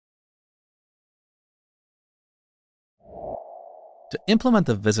To implement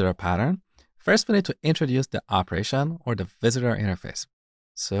the visitor pattern, first we need to introduce the operation or the visitor interface.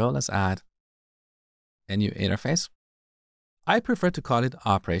 So let's add a new interface. I prefer to call it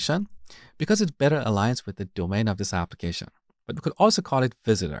operation because it better aligns with the domain of this application, but we could also call it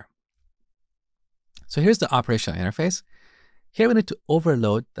visitor. So here's the operation interface. Here we need to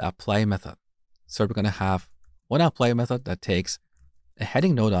overload the apply method. So we're going to have one apply method that takes a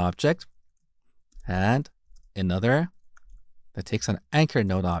heading node object and another that takes an anchor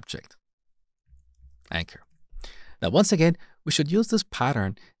node object. Anchor. Now, once again, we should use this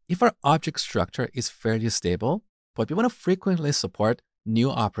pattern if our object structure is fairly stable, but we want to frequently support new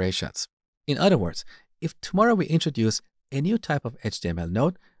operations. In other words, if tomorrow we introduce a new type of HTML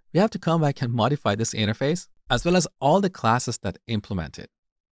node, we have to come back and modify this interface as well as all the classes that implement it.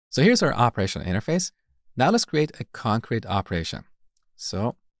 So here's our operation interface. Now let's create a concrete operation.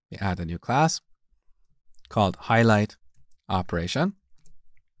 So we add a new class called highlight operation.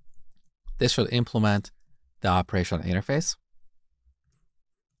 This should implement the operation interface.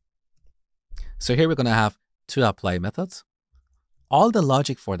 So here we're going to have two apply methods. All the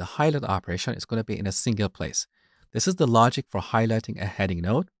logic for the highlight operation is going to be in a single place. This is the logic for highlighting a heading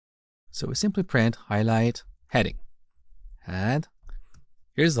node. So we simply print highlight heading. And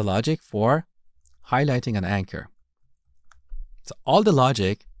here's the logic for highlighting an anchor. So all the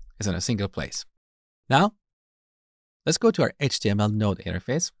logic is in a single place. Now, let's go to our HTML node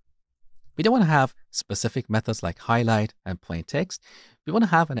interface. We don't want to have specific methods like highlight and plain text. We want to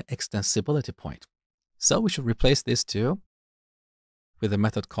have an extensibility point. So we should replace this too with a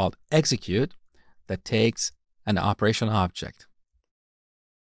method called execute that takes an operation object.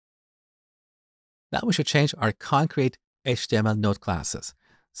 Now we should change our concrete HTML node classes.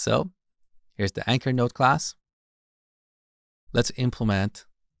 So here's the anchor node class. Let's implement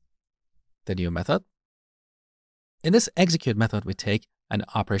the new method. In this execute method, we take an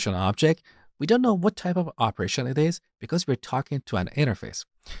operation object. We don't know what type of operation it is because we're talking to an interface.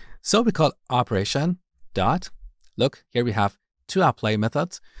 So we call operation dot. Look, here we have two apply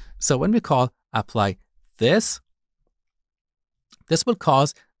methods. So when we call apply this will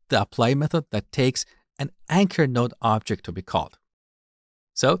cause the apply method that takes an anchor node object to be called.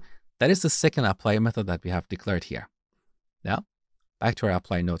 So that is the second apply method that we have declared here. Now, back to our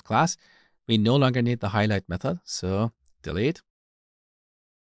apply node class. We no longer need the highlight method, so delete.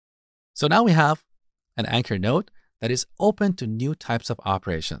 So now we have an anchor node that is open to new types of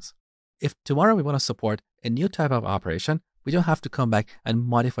operations. If tomorrow we want to support a new type of operation, we don't have to come back and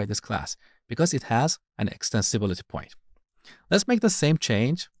modify this class because it has an extensibility point. Let's make the same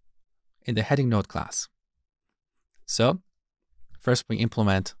change in the heading node class. So first we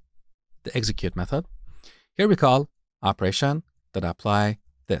implement the execute method. Here we call operation.apply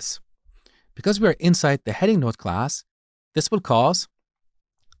this. Because we are inside the heading node class, this will cause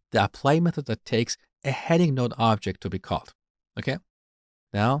the apply method that takes a heading node object to be called. Okay.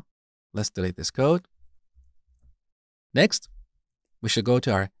 Now let's delete this code. Next, we should go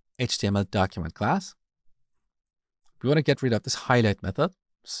to our HTML document class. We want to get rid of this highlight method,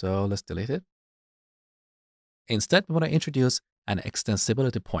 so let's delete it. Instead, we want to introduce an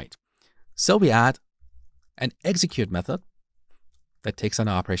extensibility point. So we add an execute method that takes an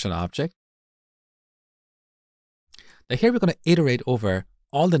operation object. Now here we're going to iterate over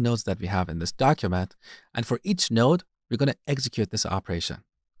all the nodes that we have in this document. And for each node, we're going to execute this operation.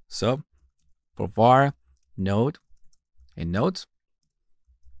 So for var node in nodes,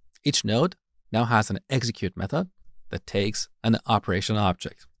 each node now has an execute method that takes an operation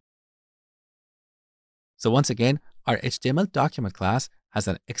object. So once again, our HTML document class has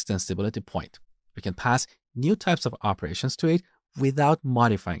an extensibility point. We can pass new types of operations to it without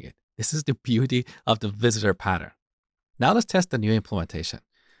modifying it. This is the beauty of the visitor pattern. Now let's test the new implementation.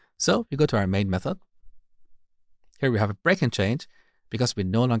 So we go to our main method. Here we have a break and change because we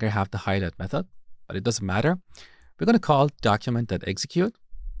no longer have the highlight method, but it doesn't matter. We're going to call document.execute,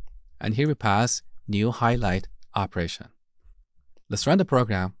 and here we pass new highlight operation. Let's run the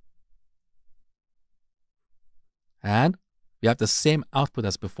program. And we have the same output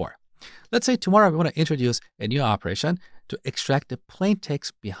as before. Let's say tomorrow we want to introduce a new operation to extract the plain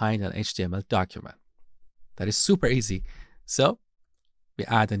text behind an HTML document. That is super easy. So we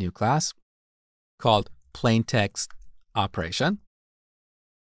add a new class called plain text operation.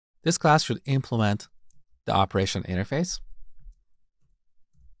 This class should implement the operation interface.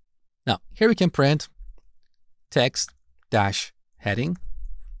 Now, here we can print text-heading,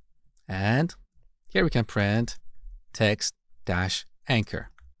 and here we can print text-anchor.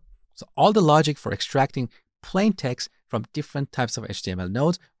 So all the logic for extracting plain text from different types of HTML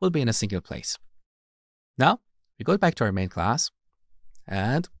nodes will be in a single place. Now, we go back to our main class.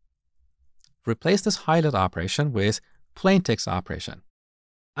 and replace this highlight operation with plain text operation.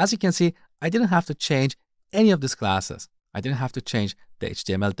 As you can see, I didn't have to change any of these classes. I didn't have to change the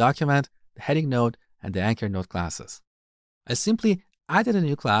HTML document, the heading node, and the anchor node classes. I simply added a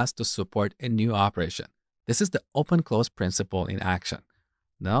new class to support a new operation. This is the open-close principle in action.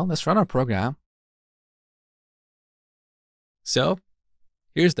 Now let's run our program. So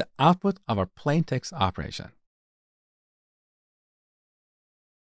here's the output of our plain text operation.